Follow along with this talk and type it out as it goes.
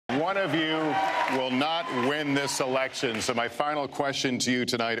one of you will not win this election. So my final question to you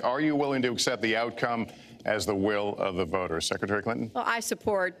tonight, are you willing to accept the outcome as the will of the voters? Secretary Clinton? Well, I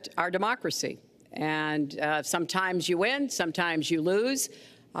support our democracy. And sometimes you win, sometimes you lose.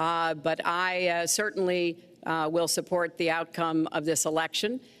 But I certainly will support the outcome of this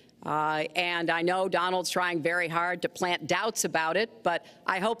election. And I know Donald's trying very hard to plant doubts about it, but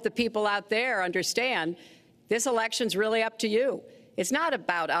I hope the people out there understand this election's really up to you. It's not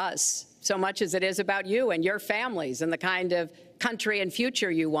about us so much as it is about you and your families and the kind of country and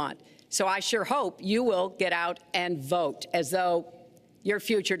future you want. So I sure hope you will get out and vote as though your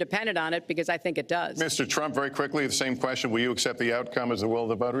future depended on it, because I think it does. Mr. Trump, very quickly, the same question. Will you accept the outcome as the will of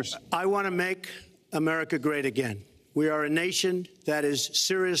the voters? I want to make America great again. We are a nation that is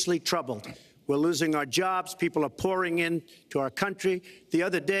seriously troubled. We're losing our jobs. People are pouring into our country. The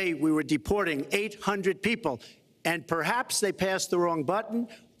other day, we were deporting 800 people, and perhaps they passed the wrong button,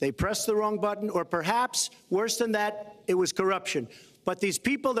 they pressed the wrong button, or perhaps, worse than that, it was corruption. But these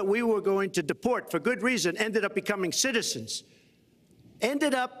people that we were going to deport for good reason ended up becoming citizens. And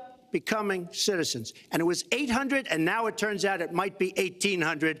it was 800, and now it turns out it might be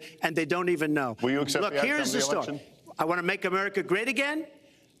 1,800, and they don't even know. Will you accept Look, the outcome here's the of the story. election? I want to make America great again.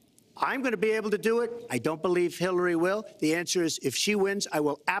 I'm going to be able to do it. I don't believe Hillary will. The answer is, if she wins, I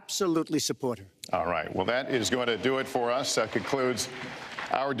will absolutely support her. All right. Well, that is going to do it for us. That concludes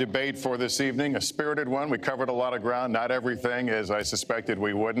our debate for this evening, a spirited one. We covered a lot of ground, not everything, as I suspected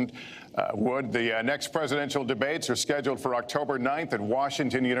we would. The next presidential debates are scheduled for October 9th at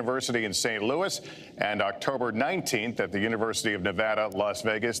Washington University in St. Louis and October 19th at the University of Nevada, Las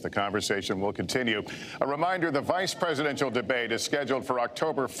Vegas. The conversation will continue. A reminder, the vice presidential debate is scheduled for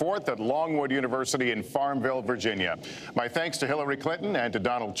October 4th at Longwood University in Farmville, Virginia. My thanks to Hillary Clinton and to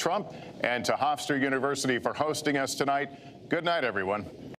Donald Trump and to Hofstra University for hosting us tonight. Good night, everyone.